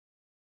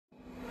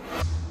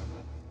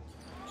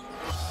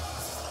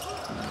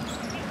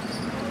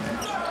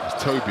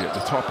Toby at the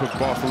top of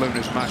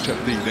Barcelona's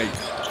matchup D. They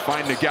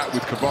find the gap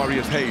with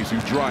Kavarius Hayes, who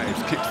drives,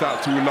 kicks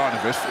out to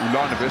Ulanovas.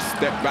 Ulanovas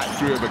step back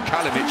through over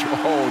Kalinic.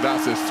 Oh,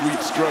 that's a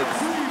sweet stroke.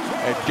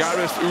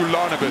 Zalgiris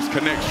Ulanovas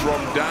connects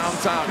from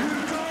downtown.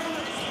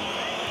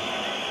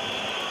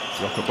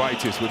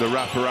 Rokobaitis with a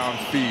wraparound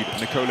feed.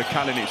 Nikola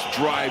Kalinic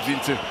drives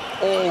into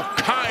all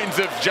kinds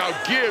of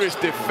Zalgiris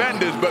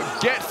defenders, but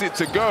gets it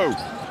to go.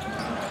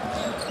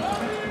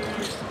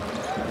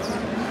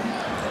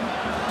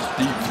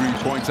 Deep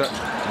three-pointer,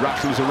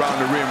 rattles around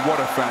the rim. What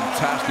a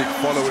fantastic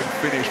following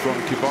finish from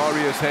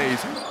Kavarius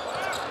Hayes.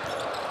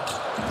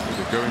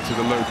 They're going to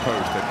the low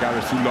post.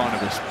 Zalgiris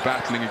Ulanovas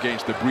battling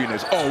against the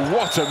Brinas. Oh,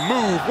 what a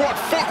move! What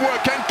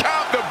footwork, can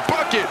count the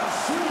bucket!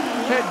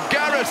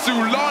 Zalgiris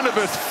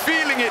Ulanovas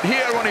feeling it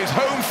here on his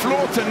home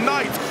floor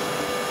tonight.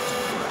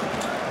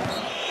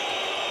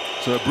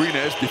 So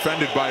Brinas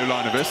defended by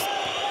Ulanovas.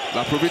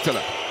 La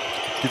Provitola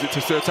gives it to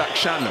Sertak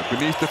Shanla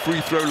beneath the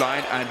free throw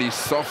line, and his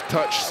soft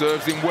touch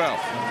serves him well.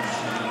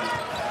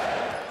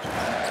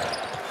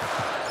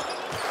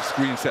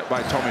 Screen set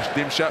by Tomasz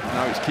Dimshak.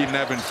 Now it's Keenan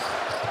Evans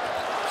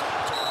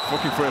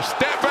looking for a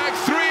step back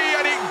three,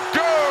 and it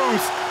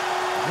goes!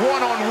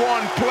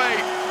 One-on-one play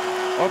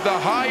of the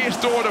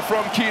highest order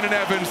from Keenan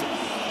Evans.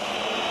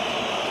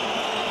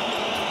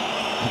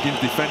 Higgins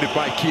defended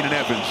by Keenan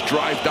Evans.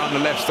 Drives down the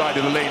left side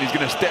of the lane. He's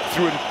going to step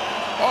through and...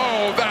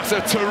 Oh, that's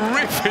a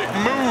terrific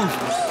move!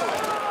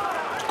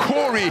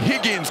 Corey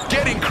Higgins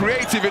getting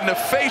creative in the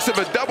face of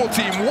a double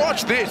team.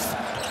 Watch this.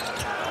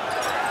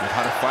 They've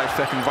had a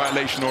 5-second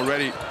violation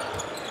already.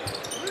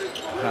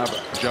 Have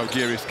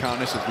Zalgiris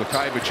Kaunas as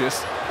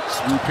Lukaivicis.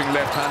 Swooping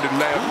left-handed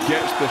layup,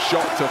 gets the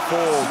shot to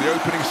fall. The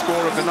opening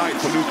score of the night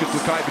for Lukas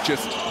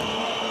Lukaivicis.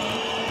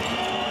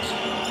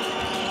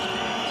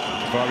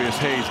 Kavarius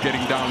Hayes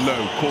getting down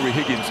low. Corey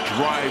Higgins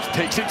drives,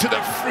 takes it to the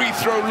free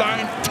throw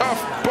line.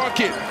 Tough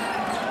bucket.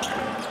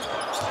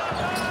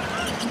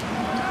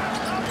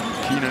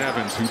 Keenan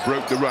Evans, who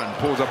broke the run,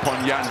 pulls up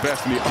on Jan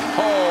Vesely.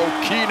 Oh,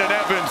 Keenan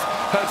Evans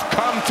has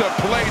come to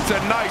play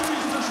tonight.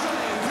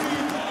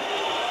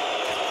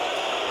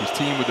 His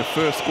team with the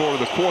first score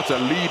of the quarter,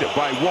 lead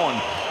by 1,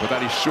 but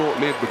that is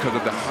short-lived because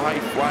of the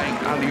high-flying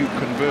alley-oop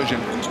conversion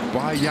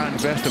by Jan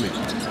Vesely.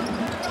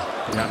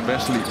 Jan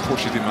Vesely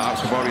pushes him out.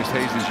 Kavarius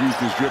Hayes has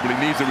used his dribble. He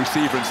needs a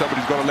receiver, and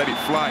somebody's got to let it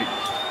fly.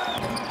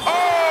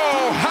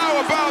 Oh, how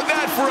about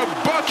that for a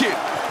bucket?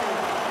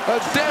 A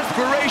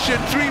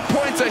desperation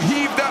three-pointer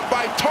heaved up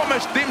by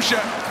Tomasz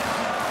Dimshak.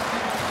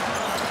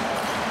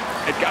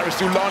 Zalgiris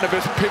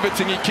Ulanovas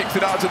pivoting, he kicks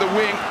it out to the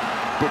wing.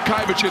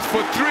 Bukaivicis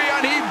for three,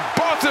 and he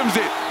bottoms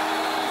it.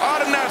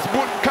 Arnas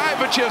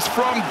Bukaivicis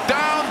from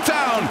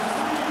downtown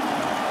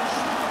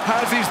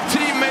has his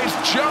teammates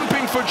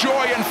jumping for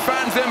joy and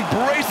fans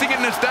embracing in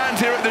the stands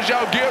here at the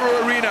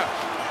Zalgirio Arena.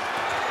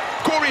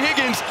 Corey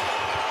Higgins,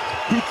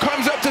 who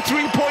comes up to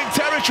three-point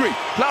territory.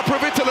 La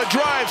Provitola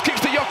drives, kicks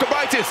to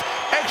Jokubaitis.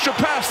 Extra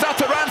pass,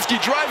 Satoransky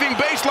driving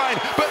baseline,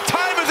 but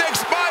time has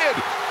expired.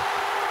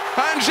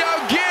 And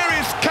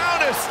Zalgiris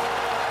Kaunas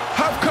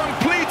have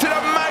completed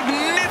a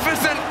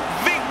magnificent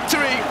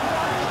victory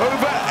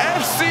over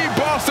FC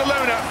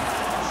Barcelona.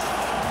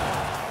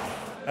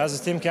 As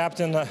a team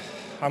captain,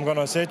 I'm going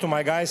to say to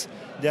my guys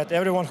that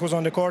everyone who's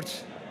on the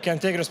court can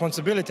take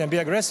responsibility and be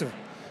aggressive,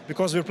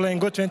 because we're playing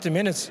good 20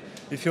 minutes.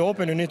 If you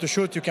open, you need to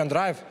shoot, you can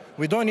drive.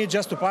 We don't need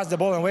just to pass the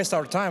ball and waste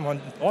our time on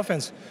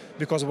offense,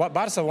 because what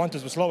Barca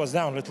wanted to slow us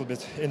down a little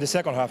bit in the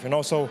second half, you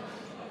know. So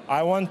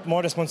I want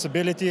more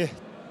responsibility,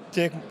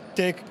 take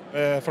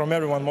from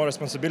everyone more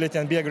responsibility,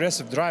 and be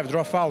aggressive, drive,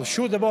 draw foul,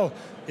 shoot the ball.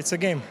 It's a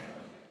game.